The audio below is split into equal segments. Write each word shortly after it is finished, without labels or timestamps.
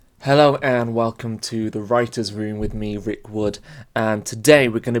Hello and welcome to the Writer's Room with me, Rick Wood, and today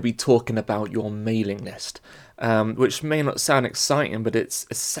we're going to be talking about your mailing list, which may not sound exciting, but it's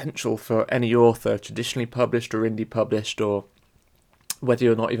essential for any author, traditionally published or indie published, or whether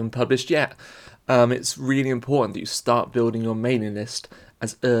you're not even published yet. It's really important that you start building your mailing list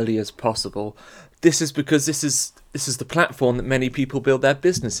as early as possible. This is because this is the platform that many people build their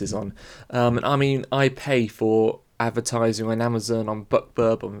businesses on. I pay for advertising on Amazon, on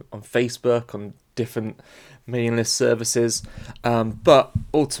BookBub, on Facebook, on different mailing list services. But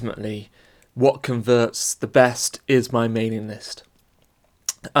ultimately, what converts the best is my mailing list.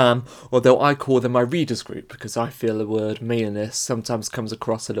 Although I call them my readers group because I feel the word mailing list sometimes comes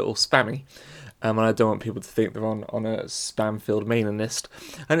across a little spammy. And I don't want people to think they're on a spam-filled mailing list.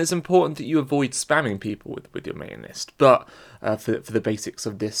 And it's important that you avoid spamming people with your mailing list. But for the basics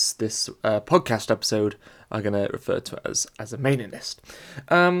of this podcast episode, I'm going to refer to it as a mailing list.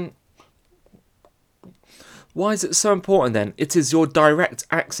 Why is it so important then? It is your direct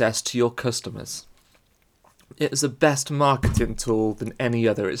access to your customers. It is the best marketing tool than any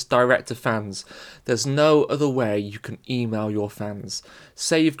other. It's direct to fans. There's no other way you can email your fans.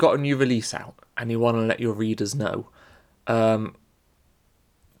 Say you've got a new release out and you want to let your readers know.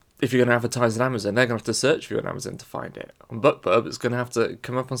 If you're going to advertise on Amazon, they're going to have to search for you on Amazon to find it. On BookBub, it's going to have to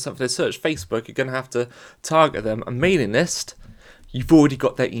come up on something they search. Facebook, you're going to have to target them. A mailing list, you've already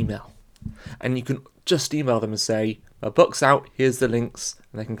got their email. And you can just email them and say, my book's out, here's the links,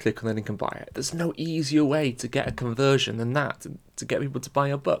 and they can click on the link and buy it. There's no easier way to get a conversion than that, to get people to buy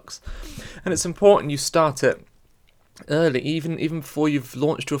your books. And it's important you start it early, even before you've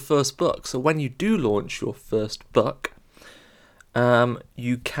launched your first book. So when you do launch your first book,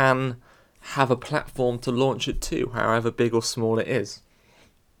 you can have a platform to launch it to, however big or small it is.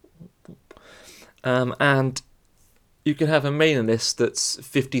 And you can have a mailing list that's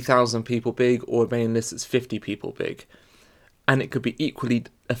 50,000 people big or a mailing list that's 50 people big. And it could be equally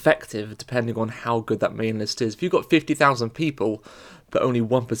effective depending on how good that mailing list is. If you've got 50,000 people, but only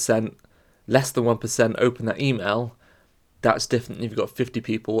 1%, less than 1% open that email, that's different than if you've got 50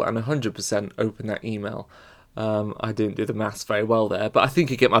 people and 100% open that email. I didn't do the maths very well there, but I think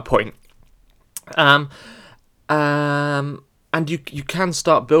you get my point. And you can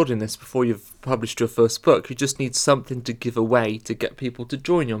start building this before you've published your first book. You just need something to give away to get people to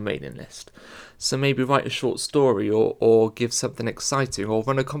join your mailing list. So maybe write a short story or give something exciting or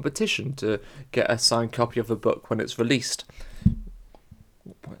run a competition to get a signed copy of a book when it's released.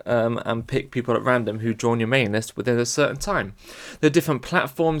 And pick people at random who join your mailing list within a certain time. There are different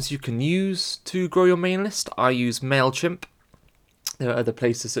platforms you can use to grow your mailing list. I use MailChimp. There are other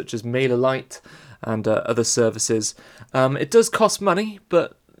places such as MailerLite and other services. It does cost money,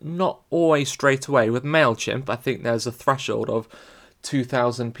 but not always straight away. With MailChimp, I think there's a threshold of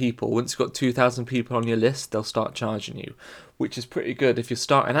 2,000 people. Once you've got 2,000 people on your list, they'll start charging you, which is pretty good if you're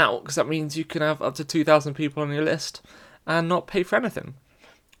starting out, because that means you can have up to 2,000 people on your list and not pay for anything.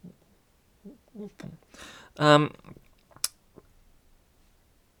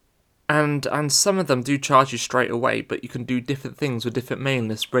 And some of them do charge you straight away, but you can do different things with different mailing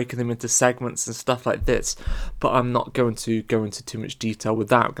lists, breaking them into segments and stuff like this. But I'm not going to go into too much detail with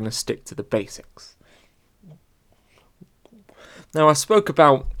that. I'm going to stick to the basics. Now, I spoke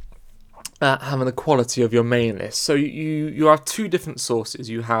about having the quality of your mailing list. So you have two different sources.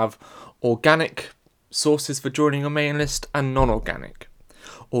 You have organic sources for joining your mailing list and non-organic.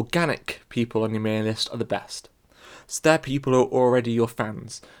 Organic people on your mailing list are the best. So they're people who are already your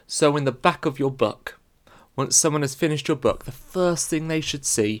fans. So in the back of your book, once someone has finished your book, the first thing they should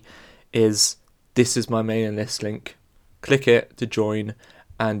see is, this is my mailing list link. Click it to join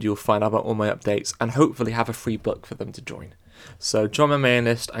and you'll find out about all my updates and hopefully have a free book for them to join. So join my mailing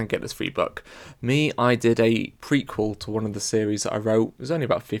list and get this free book. Me, I did a prequel to one of the series that I wrote. It was only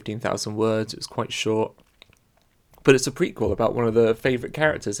about 15,000 words. It was quite short. But it's a prequel about one of the favourite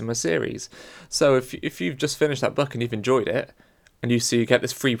characters in my series. So if you've just finished that book and you've enjoyed it, and you get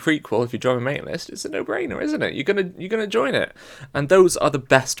this free prequel if you join my mailing list, it's a no-brainer, isn't it? You're gonna join it. And those are the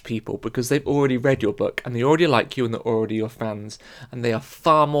best people because they've already read your book and they already like you and they're already your fans. And they are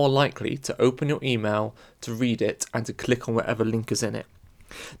far more likely to open your email, to read it, and to click on whatever link is in it.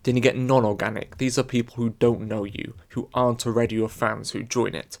 Then you get non-organic. These are people who don't know you, who aren't already your fans, who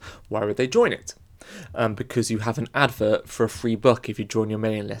join it. Why would they join it? Because you have an advert for a free book if you join your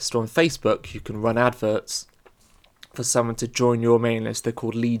mailing list. Or on Facebook, you can run adverts for someone to join your mailing list. They're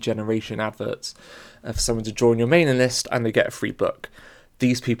called lead generation adverts. For someone to join your mailing list and they get a free book.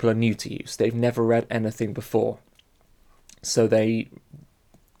 These people are new to you, so they've never read anything before. So they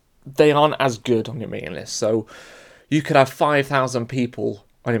aren't as good on your mailing list. So you could have 5,000 people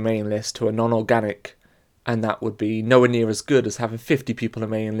on your mailing list who are non-organic, and that would be nowhere near as good as having 50 people on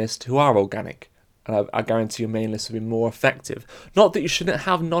a mailing list who are organic. I guarantee your mailing list will be more effective. Not that you shouldn't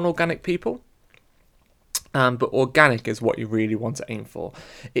have non-organic people, but organic is what you really want to aim for.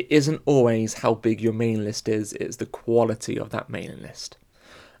 It isn't always how big your mailing list is, it's the quality of that mailing list.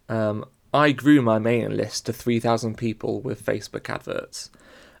 I grew my mailing list to 3,000 people with Facebook adverts,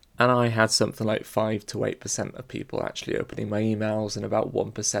 and I had something like 5 to 8% of people actually opening my emails and about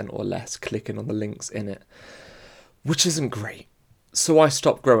 1% or less clicking on the links in it, which isn't great. So I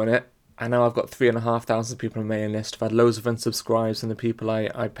stopped growing it, and now I've got 3,500 people on my mailing list. I've had loads of unsubscribes and the people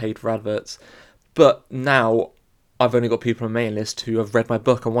I paid for adverts. But now I've only got people on my mailing list who have read my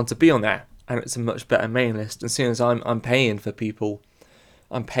book and want to be on there, and it's a much better mailing list. And seeing as I'm paying for people,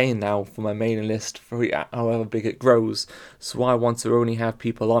 I'm paying now for my mailing list for however big it grows. So I want to only have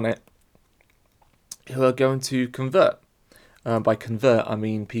people on it who are going to convert. By convert, I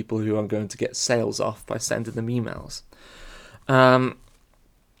mean people who I'm going to get sales off by sending them emails.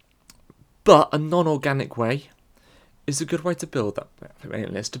 But a non-organic way is a good way to build that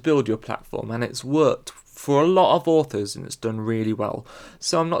mailing list, to build your platform, and it's worked for a lot of authors and it's done really well.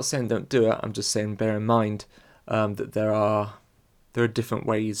 So I'm not saying don't do it, I'm just saying bear in mind that there are different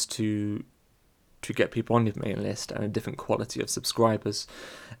ways to get people on your mailing list and a different quality of subscribers.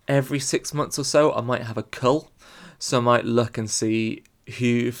 Every 6 months or so I might have a cull, so I might look and see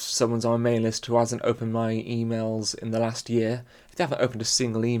if someone's on my mailing list who hasn't opened my emails in the last year. If they haven't opened a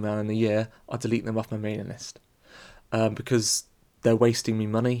single email in a year, I'll delete them off my mailing list. Because they're wasting me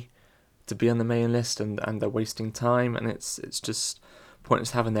money to be on the mailing list, and they're wasting time, and it's just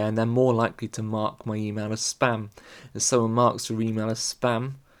pointless having there, and they're more likely to mark my email as spam. If someone marks your email as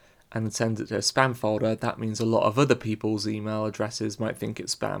spam and sends it to a spam folder, that means a lot of other people's email addresses might think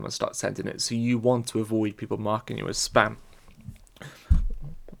it's spam and start sending it, so you want to avoid people marking you as spam.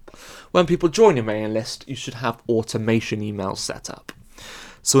 When people join your mailing list, you should have automation emails set up.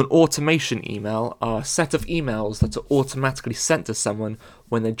 So an automation email are a set of emails that are automatically sent to someone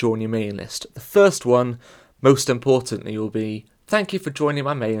when they join your mailing list. The first one, most importantly, will be, thank you for joining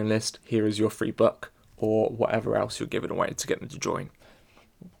my mailing list, here is your free book, or whatever else you're giving away to get them to join.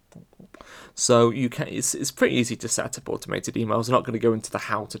 So it's pretty easy to set up automated emails. I'm not going to go into the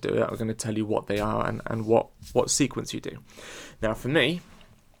how to do it, I'm going to tell you what they are and what sequence you do. Now for me,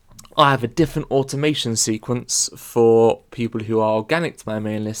 I have a different automation sequence for people who are organic to my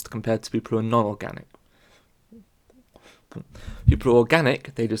mailing list compared to people who are non-organic. People who are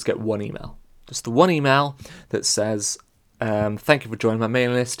organic, they just get one email. Just the one email that says, thank you for joining my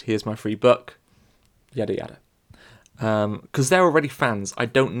mailing list, here's my free book, yada yada. Because they're already fans, I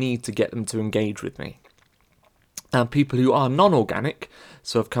don't need to get them to engage with me. And people who are non-organic,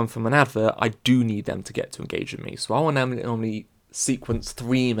 so have come from an advert, I do need them to get to engage with me. So I want them to normally sequence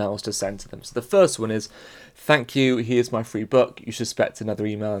 3 emails to send to them. So the first one is, thank you, here's my free book, you should expect another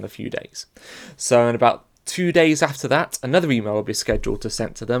email in a few days. So in about 2 days after that, another email will be scheduled to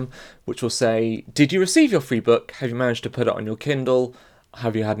send to them, which will say, did you receive your free book? Have you managed to put it on your Kindle?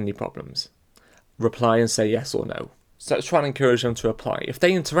 Have you had any problems? Reply and say yes or no. So let's try and encourage them to reply. If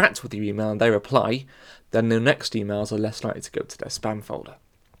they interact with your email and they reply, then the next emails are less likely to go to their spam folder.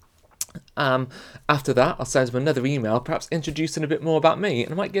 After that, I'll send them another email, perhaps introducing a bit more about me,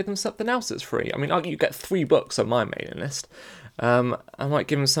 and I might give them something else that's free. I mean, you get 3 books on my mailing list. I might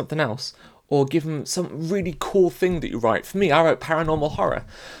give them something else, or give them some really cool thing that you write. For me, I write paranormal horror,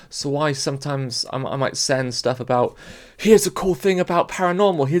 so I might send stuff about, here's a cool thing about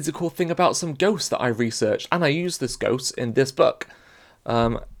paranormal, here's a cool thing about some ghosts that I researched, and I use this ghost in this book.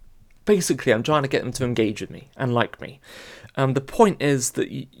 Basically, I'm trying to get them to engage with me and like me. The point is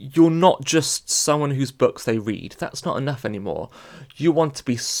that you're not just someone whose books they read. That's not enough anymore. You want to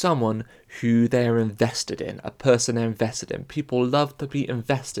be someone who they're invested in, a person they're invested in. People love to be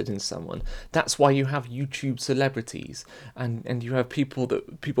invested in someone. That's why you have YouTube celebrities and you have people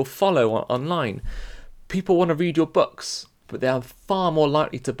that people follow online. People want to read your books, but they are far more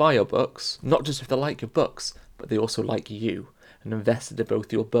likely to buy your books, not just if they like your books, but they also like you and invested in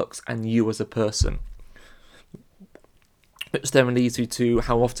both your books and you as a person. Which then leads you to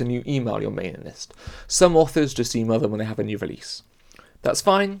how often you email your mailing list. Some authors just email them when they have a new release. That's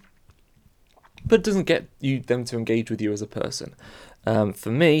fine, but it doesn't get them to engage with you as a person.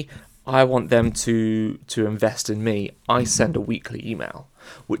 For me, I want them to invest in me. I send a weekly email,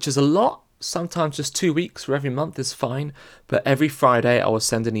 which is a lot. Sometimes just 2 weeks or every month is fine, but every Friday I will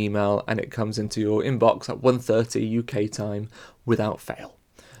send an email and it comes into your inbox at 1:30 UK time without fail.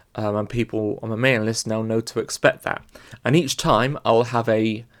 And people on my mailing list now know to expect that. And each time I will have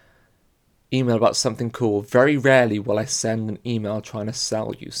a email about something cool. Very rarely will I send an email trying to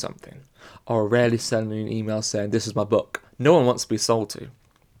sell you something, or rarely send an email saying, this is my book. No one wants to be sold to.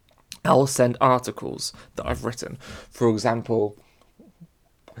 I'll send articles that I've written. For example,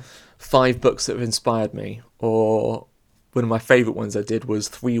 5 books that have inspired me, or one of my favourite ones I did was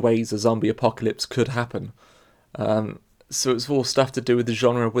 3 ways a zombie apocalypse could happen. So it's all stuff to do with the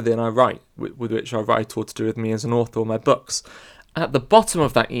genre within I write, with which I write, or to do with me as an author or my books. At the bottom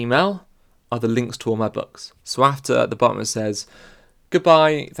of that email are the links to all my books. So after, at the bottom it says,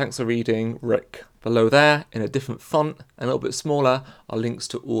 goodbye, thanks for reading, Rick. Below there, in a different font, and a little bit smaller, are links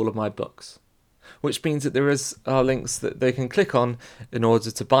to all of my books. Which means that there are links that they can click on in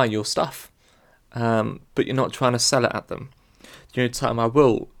order to buy your stuff. But you're not trying to sell it at them. The only time I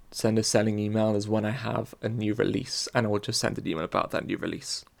will send a selling email is when I have a new release, and I will just send an email about that new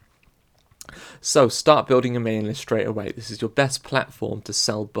release. So start building a mailing list straight away. This is your best platform to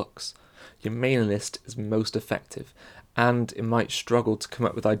sell books. Your mailing list is most effective, and it might struggle to come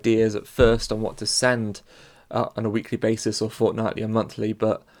up with ideas at first on what to send on a weekly basis or fortnightly or monthly,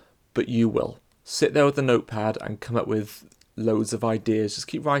 but you will. Sit there with a notepad and come up with loads of ideas. Just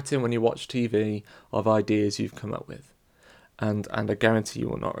keep writing when you watch TV of ideas you've come up with. And I guarantee you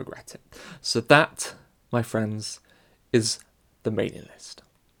will not regret it. So that, my friends, is the mailing list.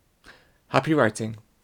 Happy writing.